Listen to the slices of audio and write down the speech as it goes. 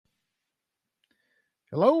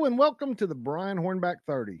Hello and welcome to the Brian Hornback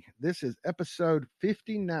 30. This is episode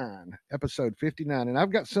 59. Episode 59. And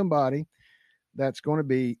I've got somebody that's going to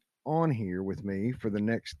be on here with me for the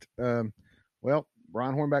next, Brian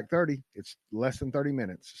Hornback 30. It's less than 30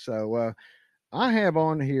 minutes. So I have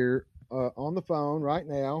on here on the phone right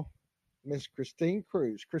now Miss Christine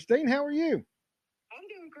Cruz. Christine, how are you? I'm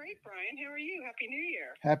doing great, Brian. How are you? Happy New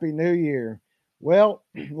Year. Happy New Year. Well,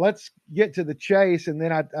 let's get to the chase, and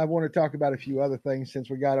then I want to talk about a few other things since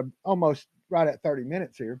we got almost right at 30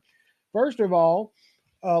 minutes here. First of all,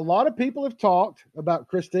 a lot of people have talked about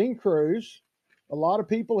Christine Cruz. A lot of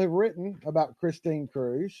people have written about Christine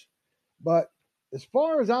Cruz. But as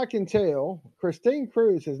far as I can tell, Christine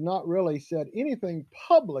Cruz has not really said anything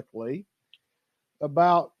publicly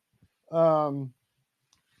about um,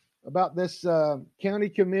 this county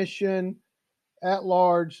commission at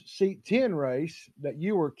large seat 10 race that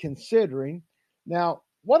you were considering. Now,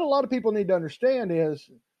 what a lot of people need to understand is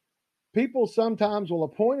people sometimes will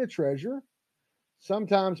appoint a treasurer,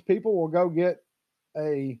 sometimes people will go get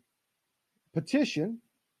a petition,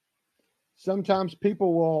 sometimes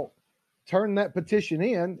people will turn that petition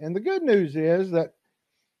in. And the good news is that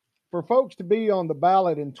for folks to be on the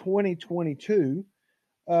ballot in 2022,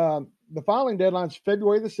 the filing deadline is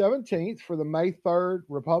February the 17th for the May 3rd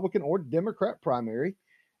Republican or Democrat primary.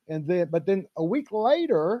 But then a week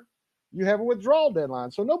later, you have a withdrawal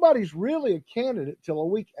deadline. So nobody's really a candidate till a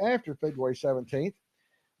week after February 17th.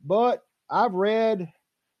 But I've read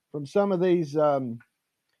from some of these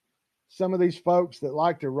folks that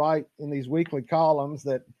like to write in these weekly columns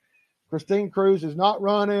that Christine Cruz is not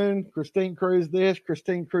running, Christine Cruz this,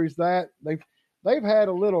 Christine Cruz that. They've had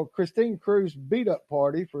a little Christine Cruz beat up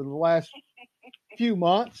party for the last few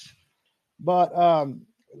months. But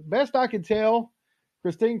best I can tell,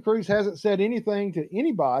 Christine Cruz hasn't said anything to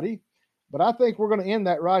anybody. But I think we're going to end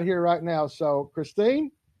that right here, right now. So, Christine,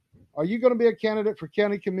 are you going to be a candidate for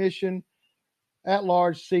county commission at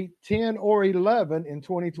large seat 10 or 11 in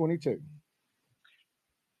 2022?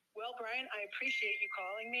 Well, Brian, I appreciate you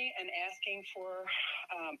calling me and asking for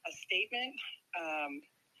a statement.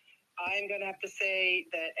 I'm going to have to say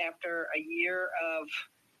that after a year of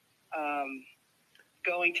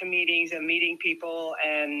going to meetings and meeting people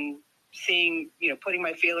and seeing, putting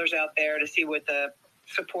my feelers out there to see what the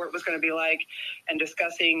support was going to be like and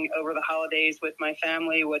discussing over the holidays with my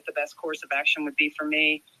family what the best course of action would be for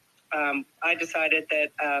me, I decided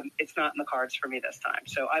that it's not in the cards for me this time.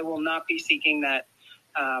 So I will not be seeking that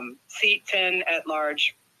seat 10 at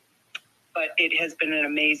large. But it has been an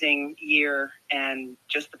amazing year, and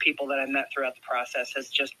just the people that I've met throughout the process has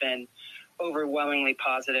just been overwhelmingly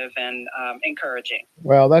positive and encouraging.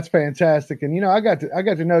 Well, that's fantastic. And I got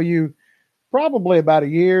to know you probably about a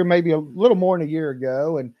year, maybe a little more than a year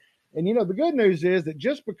ago. And the good news is that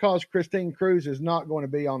just because Christine Cruz is not going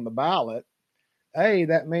to be on the ballot,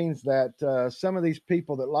 that means that some of these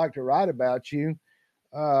people that like to write about you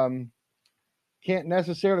can't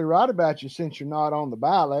necessarily write about you since you're not on the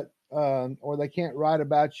ballot. Or they can't write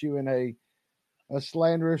about you in a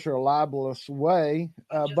slanderous or libelous way.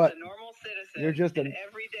 Just but a normal citizen. You're just an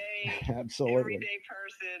everyday, absolutely everyday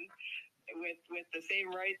person with the same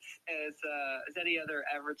rights as any other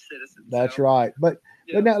average citizen. That's right. But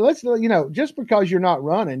now let's just because you're not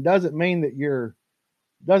running doesn't mean that you're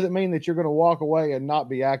going to walk away and not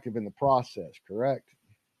be active in the process. Correct?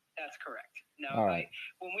 That's correct. No, all right.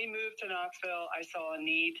 When we moved to Knoxville, I saw a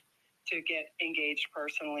need to get engaged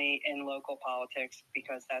personally in local politics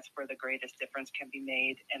because that's where the greatest difference can be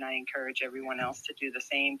made. And I encourage everyone else to do the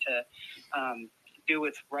same, to do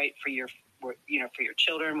what's right for your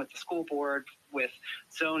children, with the school board, with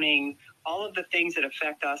zoning, all of the things that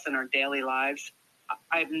affect us in our daily lives.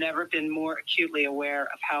 I've never been more acutely aware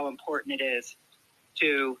of how important it is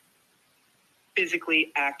to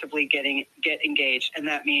physically, actively get engaged. And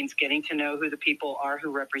that means getting to know who the people are who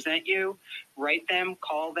represent you, write them,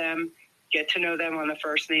 call them, get to know them on a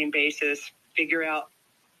first name basis, figure out,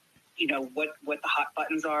 what the hot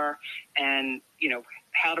buttons are and,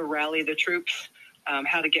 how to rally the troops,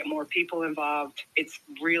 how to get more people involved. It's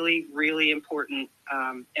really, really important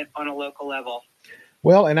on a local level.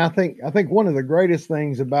 Well, and I think one of the greatest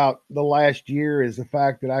things about the last year is the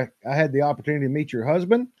fact that I had the opportunity to meet your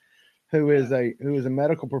husband, who is a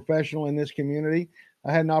medical professional in this community.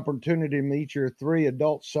 I had an opportunity to meet your 3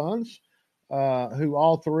 adult sons, who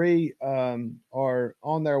all 3 are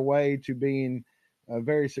on their way to being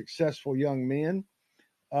very successful young men.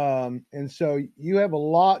 And so you have a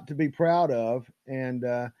lot to be proud of. And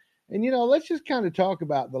let's just kind of talk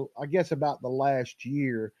about about the last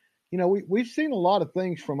year. We've seen a lot of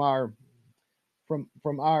things from our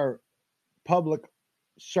public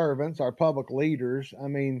servants, our public leaders. I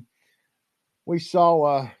mean, we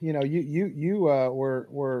saw,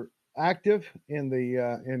 were active in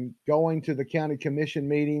the in going to the county commission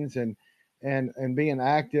meetings and being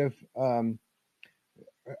active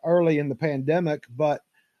early in the pandemic. But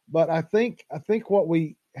I think what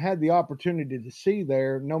we had the opportunity to see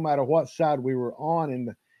there, no matter what side we were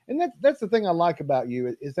on, and that's the thing I like about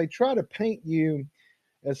you is they try to paint you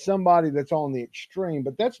as somebody that's on the extreme,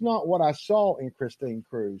 but that's not what I saw in Christine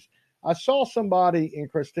Cruz. I saw somebody in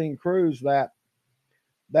Christine Cruz that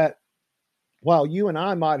while you and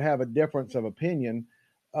I might have a difference of opinion,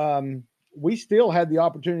 we still had the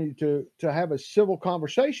opportunity to have a civil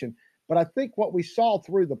conversation. But I think what we saw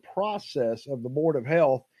through the process of the Board of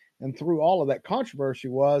Health and through all of that controversy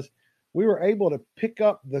was we were able to pick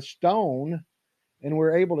up the stone and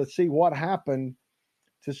we're able to see what happened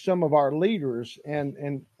to some of our leaders.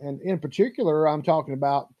 And in particular, I'm talking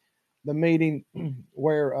about the meeting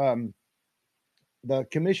where the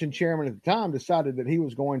commission chairman at the time decided that he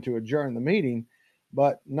was going to adjourn the meeting,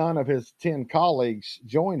 but none of his 10 colleagues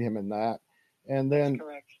joined him in that. And then,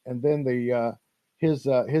 and then his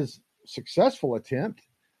successful attempt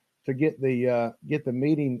to get the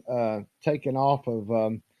meeting taken off of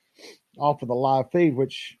the live feed,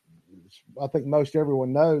 which I think most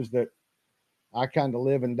everyone knows that I kind of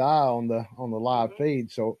live and die on the live feed.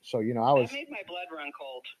 So I was. That made my blood run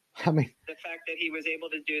cold. I mean, the fact that he was able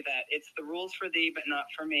to do that. It's the rules for thee, but not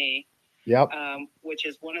for me. Yep. Which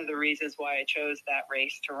is one of the reasons why I chose that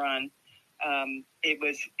race to run. It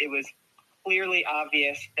was clearly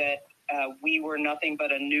obvious that we were nothing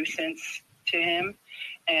but a nuisance to him.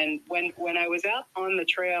 And when I was out on the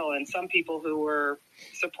trail, and some people who were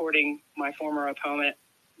supporting my former opponent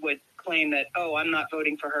would claim that, oh, I'm not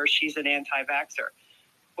voting for her, she's an anti-vaxxer.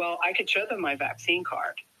 Well, I could show them my vaccine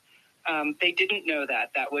card. They didn't know that.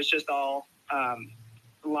 That was just all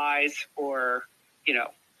lies, or,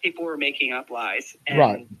 people were making up lies and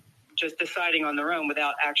right. just deciding on their own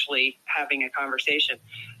without actually having a conversation.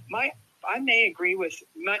 I may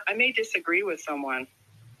disagree with someone,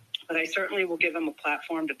 but I certainly will give them a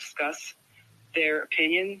platform to discuss their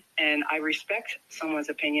opinion, and I respect someone's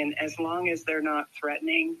opinion as long as they're not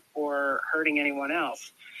threatening or hurting anyone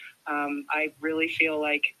else. I really feel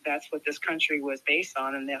like that's what this country was based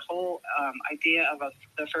on, and the whole idea of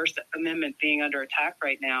the First Amendment being under attack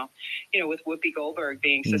right now, with Whoopi Goldberg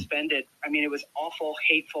being suspended. I mean, it was awful,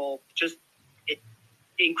 hateful, just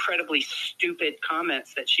incredibly stupid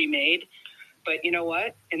comments that she made. But you know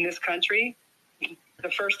what? In this country,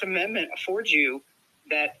 the First Amendment affords you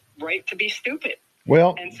that right to be stupid.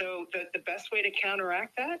 Well, and so the best way to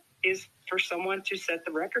counteract that is for someone to set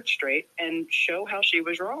the record straight and show how she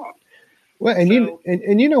was wrong. Well, and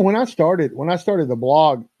when I started the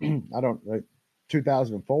blog,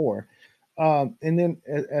 2004, and then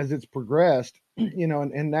as it's progressed,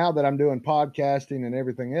 and now that I'm doing podcasting and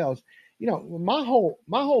everything else, my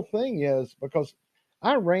whole thing is because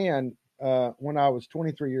I ran when I was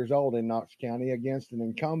 23 years old in Knox County against an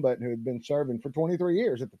incumbent who had been serving for 23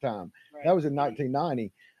 years at the time. Right. That was in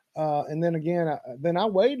 1990. And then again, then I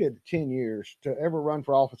waited 10 years to ever run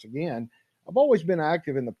for office again. I've always been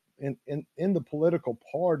active in the political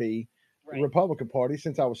party, right. The Republican Party,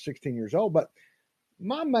 since I was 16 years old. But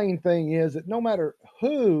my main thing is that no matter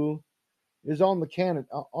who is on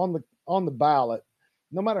the ballot,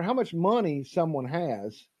 no matter how much money someone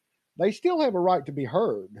has, they still have a right to be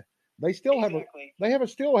heard. They still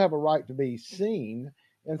still have a right to be seen.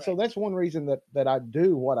 And right. So that's one reason that I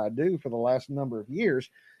do what I do for the last number of years.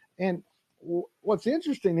 And what's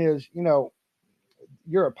interesting is,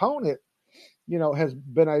 your opponent, has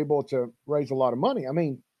been able to raise a lot of money. I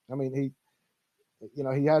mean, he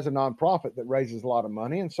has a nonprofit that raises a lot of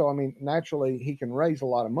money. And so, naturally he can raise a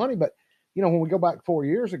lot of money. But, when we go back 4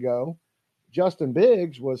 years ago, Justin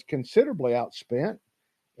Biggs was considerably outspent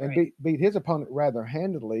and right. beat his opponent rather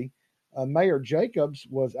handedly. Mayor Jacobs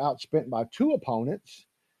was outspent by two opponents,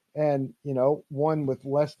 and one with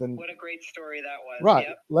less than. What a great story that was! Right,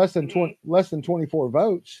 yep. less than 24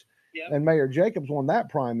 votes, yep. And Mayor Jacobs won that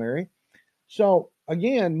primary. So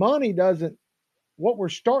again, money doesn't. What we're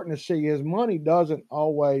starting to see is money doesn't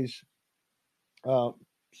always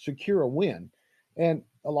secure a win, and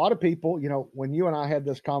a lot of people, when you and I had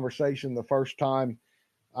this conversation the first time.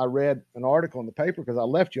 I read an article in the paper because I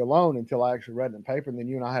left you alone until I actually read it in the paper, and then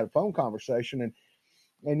you and I had a phone conversation,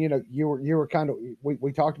 and you were kind of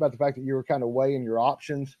we talked about the fact that you were kind of weighing your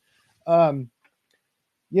options. A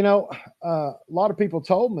lot of people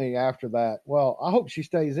told me after that, well, I hope she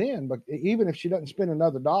stays in, but even if she doesn't spend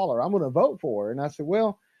another dollar, I'm going to vote for her. And I said,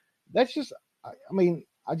 well, that's just, I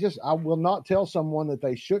will not tell someone that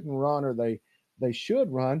they shouldn't run or they they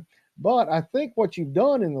should run. But I think what you've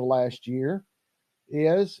done in the last year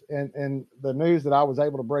is, and the news that I was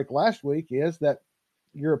able to break last week is that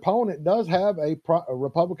your opponent does have a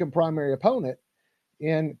Republican primary opponent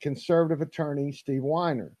in conservative attorney Steve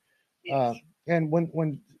Weiner. Yes. And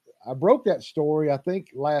when I broke that story, I think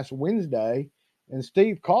last Wednesday, and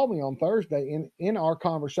Steve called me on Thursday, in our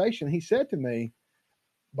conversation, he said to me,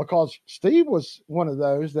 because Steve was one of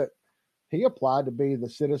those that he applied to be the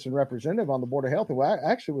citizen representative on the Board of Health, and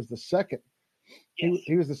actually was the second. Yes.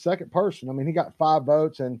 He was the second person. I mean, he got 5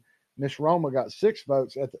 votes, and Miss Roma got 6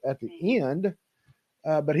 votes at the end.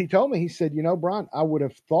 But he told me, he said, Brian, I would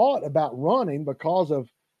have thought about running because of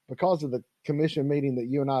the commission meeting that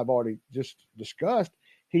you and I have already just discussed.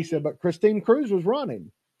 He said, but Christine Cruz was running.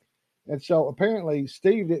 And so apparently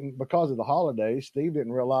Steve didn't, because of the holidays, Steve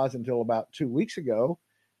didn't realize until about 2 weeks ago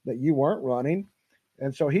that you weren't running.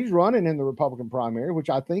 And so he's running in the Republican primary, which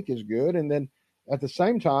I think is good. And then at the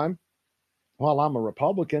same time, while I'm a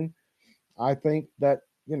Republican, I think that,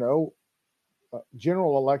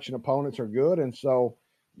 general election opponents are good. And so,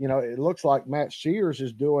 it looks like Matt Sears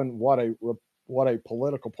is doing what a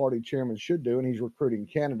political party chairman should do. And he's recruiting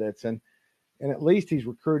candidates, and at least he's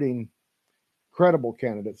recruiting credible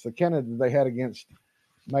candidates. The candidate they had against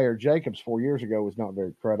Mayor Jacobs 4 years ago was not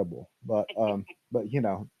very credible, but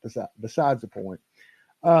besides the point.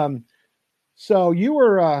 So you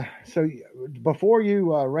were, before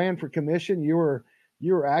you ran for commission, you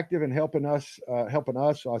were active in helping us. I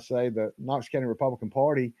say the Knox County Republican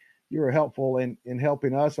Party. You were helpful in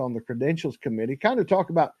helping us on the credentials committee. Kind of talk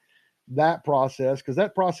about that process, because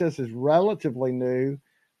that process is relatively new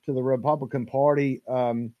to the Republican Party.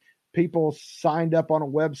 People signed up on a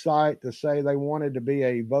website to say they wanted to be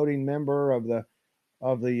a voting member of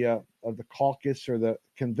the caucus or the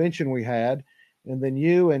convention we had, and then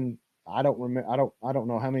you and I don't remember. I don't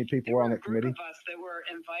know how many people were on that committee. There were a group of us that were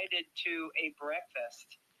invited to a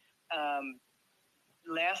breakfast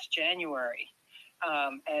last January,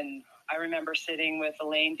 and I remember sitting with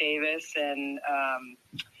Elaine Davis and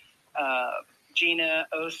Gina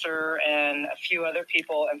Oster and a few other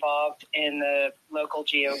people involved in the local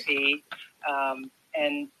GOP,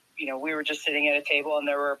 and we were just sitting at a table, and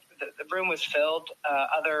the room was filled.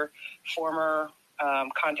 Other former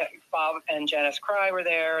contact, Bob and Janice Cry were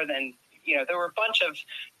there, and then there were a bunch of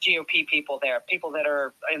GOP people there, people that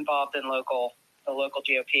are involved in the local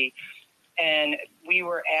GOP, and we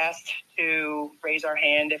were asked to raise our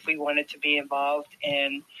hand if we wanted to be involved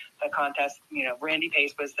in the contest. Randy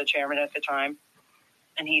Pace was the chairman at the time,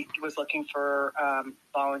 and he was looking for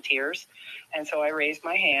volunteers, and so I raised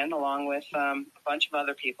my hand along with a bunch of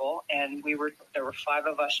other people, and there were 5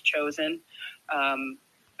 of us chosen.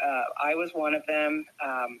 I was one of them.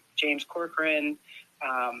 James Corcoran,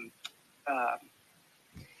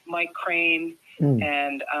 Mike Crane,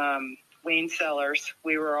 and Wayne Sellers.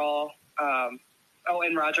 We were all,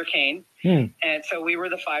 and Roger Kane. And so we were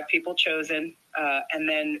the 5 people chosen. And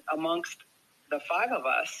then amongst the 5 of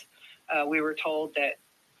us, we were told that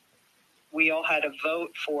we all had to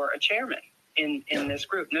vote for a chairman in this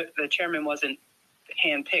group. No, the chairman wasn't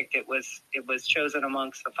handpicked. It was chosen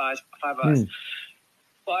amongst the 5 of us.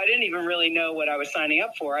 Well, I didn't even really know what I was signing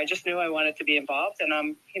up for. I just knew I wanted to be involved, and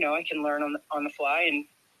I can learn on the fly and,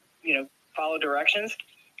 follow directions.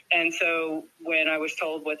 And so when I was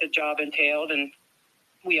told what the job entailed, and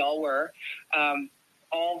we all were,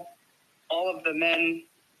 all of the men,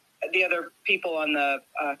 the other people on the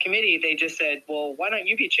committee, they just said, well, why don't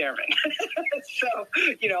you be chairman? So,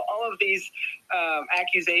 all of these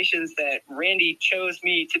accusations that Randy chose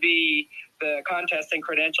me to be the contest and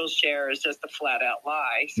credentials chair is just a flat out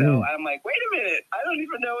lie. So I'm like, wait a minute, I don't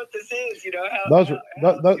even know what this is.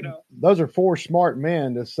 Those are 4 smart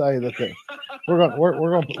men to say that we're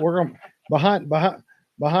going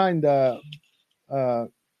behind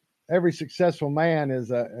every successful man is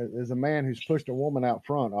a man who's pushed a woman out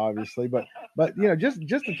front, obviously. But just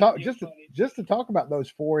to talk about those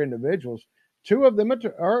 4 individuals, 2 of them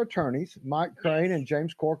are attorneys. Mike Crane and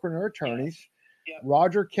James Corcoran are attorneys. Yes.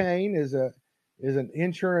 Roger Kane is an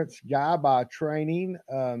insurance guy by training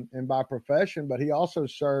and by profession, but he also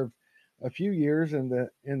served a few years in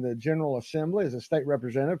the General Assembly as a state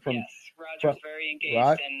representative. Roger's very engaged,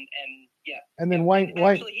 right? and yeah. And then Wayne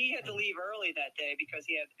actually he had to leave early that day because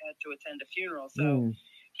he had to attend a funeral, so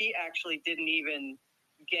he actually didn't even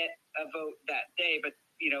get a vote that day. But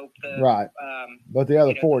right. But the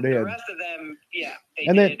other 4 did. The rest of them, they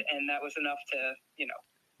did, and that was enough to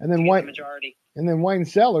And then the majority. And then Wayne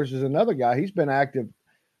Sellers is another guy. He's been active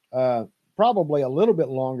probably a little bit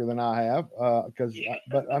longer than I have,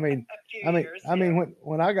 but I mean,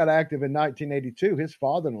 when I got active in 1982, his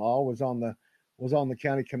father-in-law was on was on the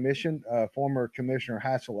county commission, former Commissioner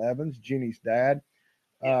Hassel Evans, Jeannie's dad.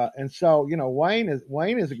 And so, Wayne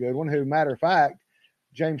is a good one who, matter of fact,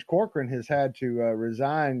 James Corcoran has had to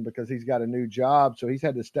resign because he's got a new job. So he's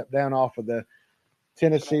had to step down off of the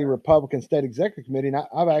Tennessee Republican State Executive Committee. And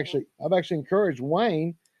I've actually encouraged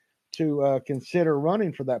Wayne to consider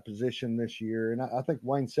running for that position this year. And I think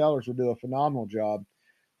Wayne Sellers will do a phenomenal job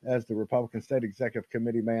as the Republican State Executive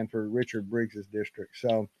Committee man for Richard Briggs's district.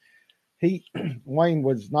 So Wayne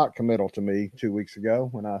was not committal to me 2 weeks ago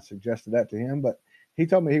when I suggested that to him, but he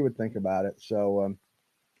told me he would think about it. So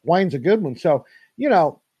Wayne's a good one. So,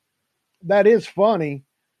 that is funny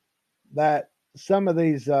that some of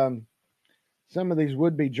these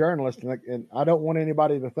would-be journalists, and I don't want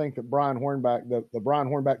anybody to think that Brian Hornback, the Brian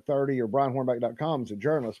Hornback 30 or BrianHornback.com is a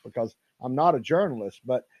journalist, because I'm not a journalist,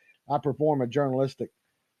 but I perform a journalistic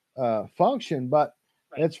function. But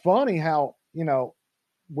It's funny how,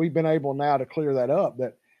 we've been able now to clear that up,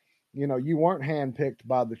 that, you weren't handpicked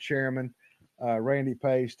by the chairman, Randy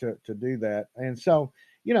Pace, to do that. And so,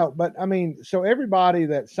 but I mean, so everybody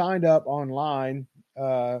that signed up online,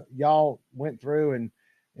 y'all went through and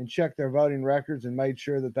checked their voting records and made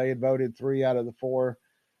sure that they had voted 3 out of the 4.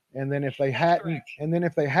 And then if they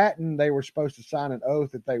hadn't, they were supposed to sign an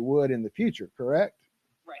oath that they would in the future. Correct?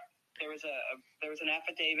 Right. There was an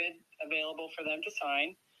affidavit available for them to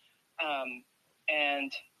sign.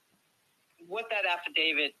 And what that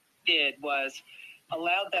affidavit did was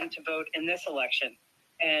allowed them to vote in this election.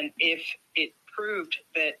 And if it proved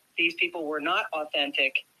that these people were not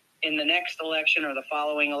authentic in the next election or the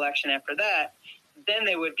following election after that, then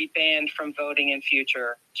they would be banned from voting in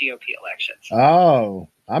future GOP elections. Oh,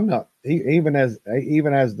 I'm not, even as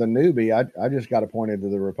the newbie, I just got appointed to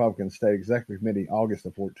the Republican State Executive Committee August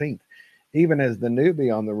the 14th. Even as the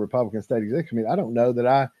newbie on the Republican State Executive Committee, I don't know that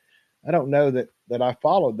I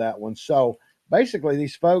followed that one. So basically,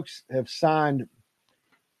 these folks have signed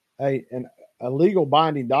a legal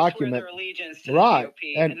binding document. They swear their allegiance to the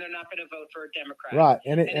GOP, and they're not going to vote for a Democrat. Right.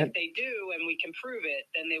 And if they do, and we can prove it,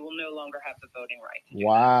 then they will no longer have the voting right.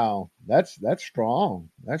 Wow. That's strong.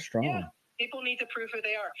 That's strong. Yeah. People need to prove who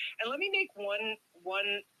they are. And let me make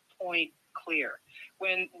one point clear.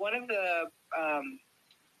 When one of the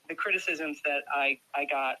criticisms that I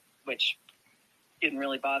got, which didn't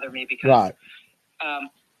really bother me because,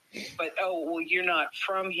 but you're not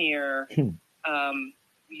from here.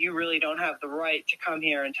 You really don't have the right to come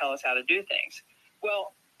here and tell us how to do things.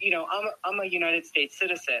 Well, I'm a United States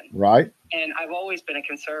citizen. Right. And I've always been a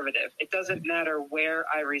conservative. It doesn't matter where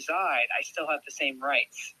I reside. I still have the same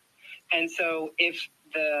rights. And so if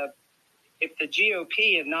the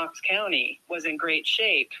GOP in Knox County was in great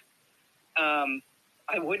shape,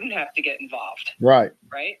 I wouldn't have to get involved. Right.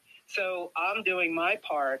 Right. So I'm doing my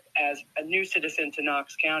part as a new citizen to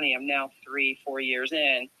Knox County. I'm now 3-4 years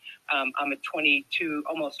in. I'm a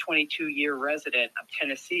almost 22-year resident of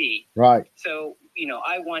Tennessee. Right. So,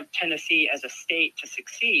 I want Tennessee as a state to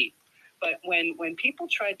succeed. But when people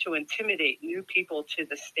try to intimidate new people to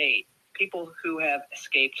the state, people who have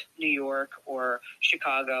escaped New York or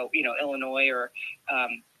Chicago, Illinois or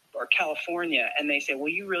California, and they say, well,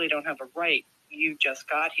 you really don't have a right. You just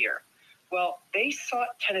got here. Well, they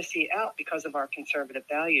sought Tennessee out because of our conservative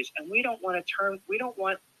values, and we don't want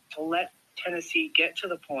to let Tennessee get to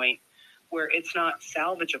the point where it's not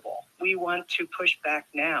salvageable. We want to push back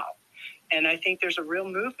now. And I think there's a real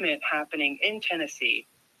movement happening in Tennessee.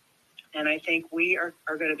 And I think we are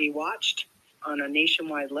going to be watched on a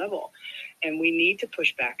nationwide level. And we need to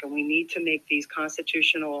push back, and we need to make these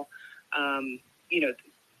constitutional,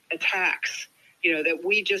 attacks, that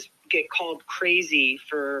we just get called crazy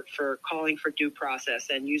for calling for due process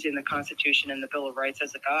and using the Constitution and the Bill of Rights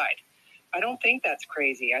as a guide. I don't think that's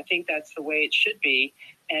crazy. I think that's the way it should be.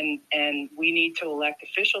 And we need to elect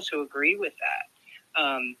officials who agree with that.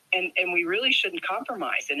 And we really shouldn't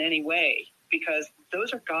compromise in any way, because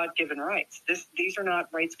those are God-given rights. These are not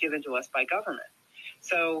rights given to us by government.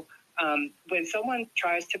 So when someone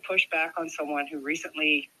tries to push back on someone who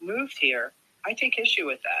recently moved here, I take issue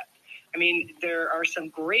with that. I mean, there are some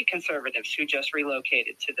great conservatives who just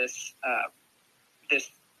relocated to this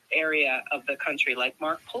area of the country, like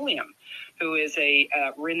Mark Pulliam, who is a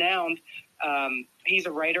renowned, he's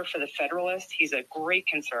a writer for the Federalist. He's a great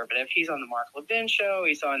conservative. He's on the Mark Levin show.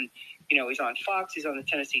 He's on Fox. He's on the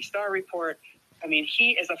Tennessee Star Report. I mean,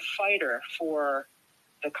 he is a fighter for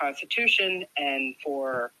the Constitution and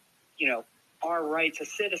for, our rights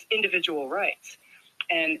as citizens, individual rights.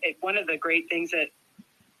 And one of the great things that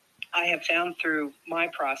I have found through my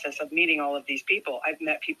process of meeting all of these people, I've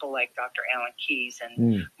met people like Dr. Alan Keyes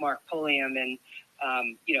and Mark Pulliam and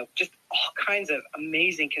just all kinds of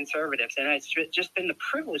amazing conservatives. And it's just been the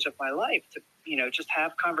privilege of my life to, just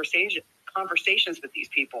have conversations with these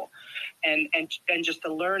people and just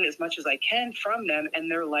to learn as much as I can from them and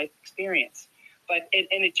their life experience. But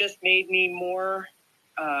it just made me more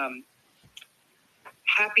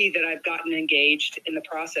happy that I've gotten engaged in the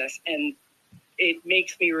process. And it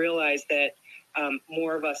makes me realize that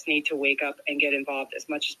more of us need to wake up and get involved as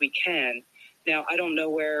much as we can. Now, I don't know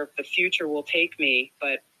where the future will take me,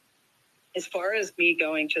 but as far as me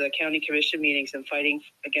going to the county commission meetings and fighting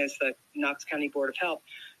against the Knox County Board of Health,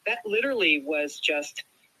 that literally was just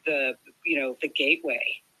the gateway.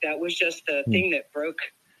 That was just the thing that broke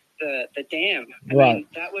the dam. I mean,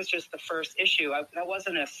 that was just the first issue. That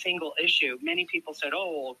wasn't a single issue. Many people said,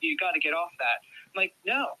 oh, well, you got to get off that. I'm like,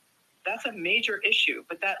 no, that's a major issue,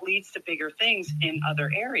 but that leads to bigger things in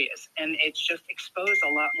other areas. And it's just exposed a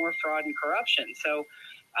lot more fraud and corruption. So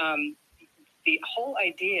the whole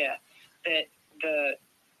idea that the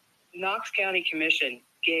Knox County Commission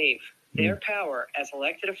gave their power as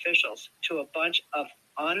elected officials to a bunch of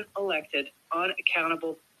unelected,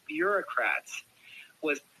 unaccountable bureaucrats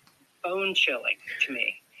was bone-chilling to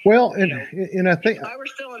me. Well, and I think if I were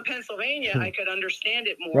still in Pennsylvania, I could understand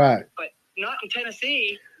it more. Right. But not in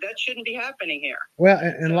Tennessee. That shouldn't be happening here. Well,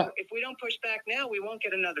 and so if we don't push back now, we won't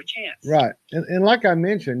get another chance. Right. And like I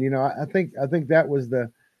mentioned, I think that was the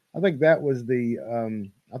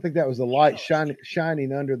light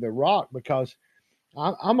shining under the rock, because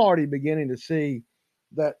I'm already beginning to see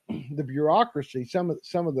that the bureaucracy, some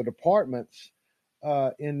of the departments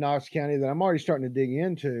in Knox County that I'm already starting to dig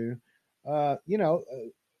into,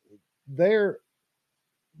 they're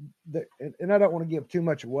and I don't want to give too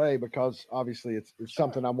much away, because obviously it's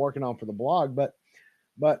something I'm working on for the blog, but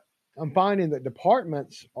I'm finding that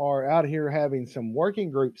departments are out here having some working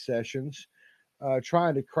group sessions,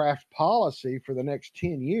 trying to craft policy for the next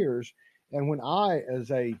 10 years. And when I, as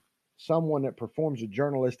someone that performs a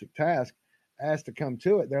journalistic task, asked to come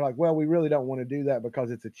to it, they're like, well, we really don't want to do that because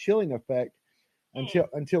it's a chilling effect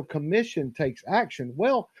until commission takes action.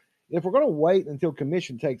 Well, if we're going to wait until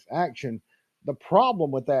commission takes action, the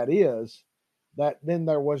problem with that is that then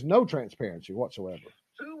there was no transparency whatsoever.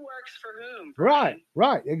 Who works for whom? Brian?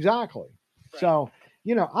 Right, exactly. Right. So,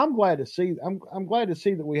 I'm glad to see. I'm glad to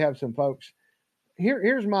see that we have some folks.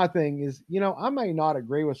 Here's my thing is, I may not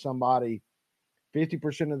agree with somebody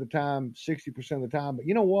 50% of the time, 60% of the time, but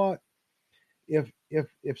you know what? If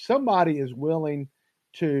somebody is willing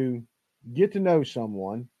to get to know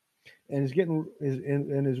someone and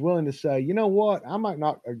is willing to say, you know what, I might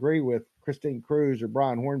not agree with Christine Cruz or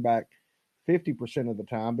Brian Hornback 50% of the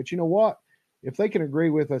time, but you know what? If they can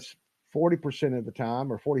agree with us 40% of the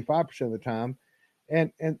time or 45% of the time,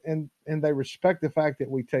 and they respect the fact that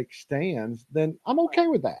we take stands, then I'm okay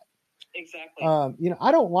with that. Exactly.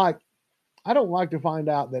 I don't like to find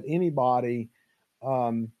out that anybody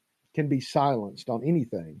can be silenced on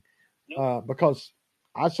anything, because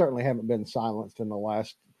I certainly haven't been silenced in the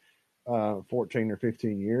last 14 or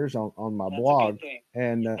 15 years on my blog.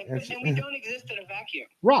 And we don't exist in a vacuum.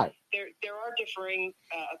 Right. There are differing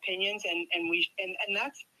opinions, and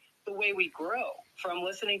that's the way we grow, from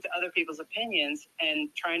listening to other people's opinions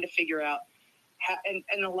and trying to figure out how,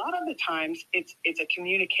 and a lot of the times it's a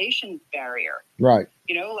communication barrier. Right.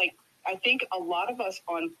 I think a lot of us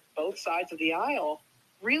on both sides of the aisle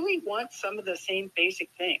really want some of the same basic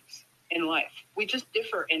things in life. We just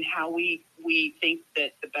differ in how we think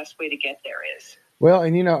that the best way to get there is. Well,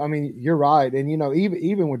 and you're right. And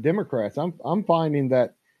even with Democrats, I'm finding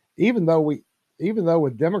that even though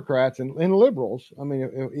with Democrats and liberals,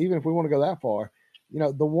 even if we want to go that far,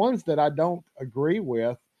 the ones that I don't agree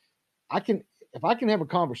with, if I can have a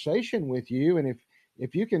conversation with you, and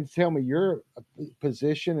if you can tell me your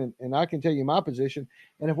position and I can tell you my position,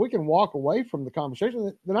 and if we can walk away from the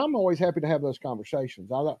conversation, then I'm always happy to have those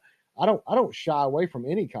conversations. I don't shy away from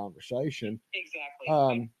any conversation.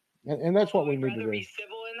 Exactly. And that's what we need to do. I'd rather be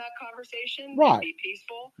civil in that conversation, right? Be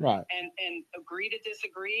peaceful, right? And agree to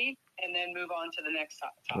disagree, and then move on to the next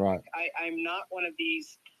topic. Right. I'm not one of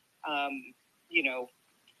these,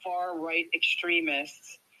 far right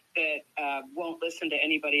extremists that won't listen to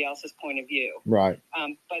anybody else's point of view. Right.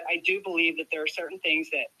 But I do believe that there are certain things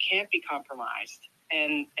that can't be compromised,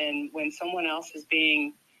 and when someone else is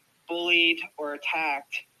being bullied or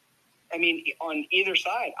attacked, on either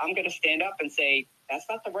side, I'm going to stand up and say, that's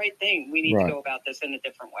not the right thing. We need to go about this in a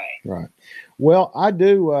different way. Right. Well, I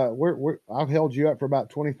do. I've held you up for about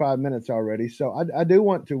 25 minutes already. So I do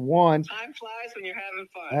want to, time flies when you're having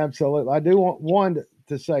fun. Absolutely. I do want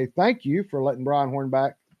to say thank you for letting Brian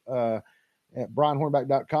Hornback at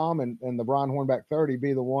brianhornback.com and the Brian Hornback 30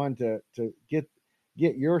 be the one to get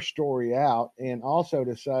get your story out, and also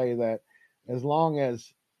to say that as long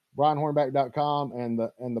as BrianHornback.com and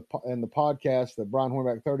the podcast, the Brian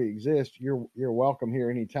Hornback 30 exists, you're welcome here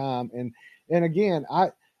anytime. And again,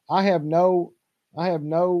 I have no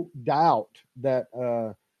doubt that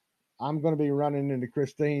I'm going to be running into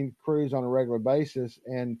Christine Cruz on a regular basis.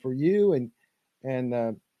 And for you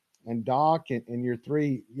and Doc and your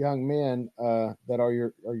three young men that are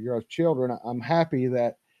your children, I'm happy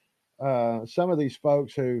that some of these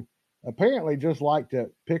folks who apparently just like to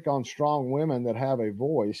pick on strong women that have a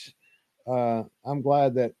voice, I'm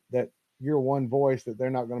glad that you're one voice that they're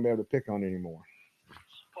not going to be able to pick on anymore.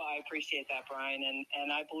 Well, I appreciate that, Brian,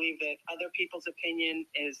 and I believe that other people's opinion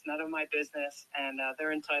is none of my business, and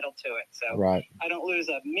they're entitled to it. So right. I don't lose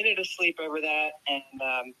a minute of sleep over that, and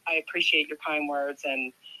I appreciate your kind words,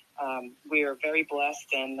 and we are very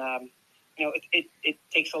blessed, and it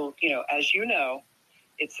takes a, as you know,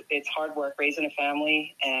 it's hard work raising a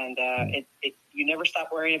family, and you never stop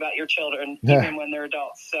worrying about your children, even when they're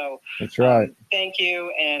adults. So that's right. Thank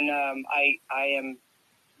you, and I am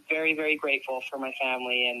very, very grateful for my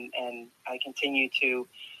family, and I continue to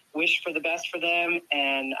wish for the best for them,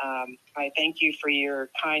 and I thank you for your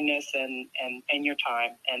kindness and your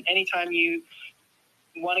time. And anytime you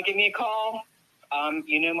want to give me a call,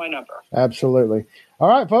 you know my number. Absolutely. All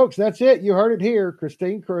right, folks, that's it. You heard it here.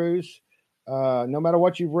 Christine Cruz, no matter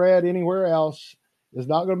what you've read anywhere else, is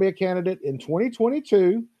not going to be a candidate in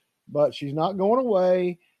 2022, but she's not going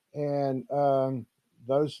away. And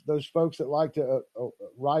those folks that like to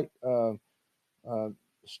write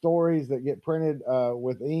stories that get printed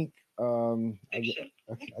with ink, I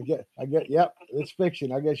get, yep, it's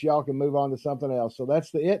fiction. I guess y'all can move on to something else. So that's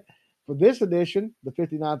it for this edition, the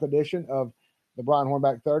 59th edition of the Brian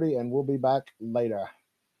Hornback 30, and we'll be back later.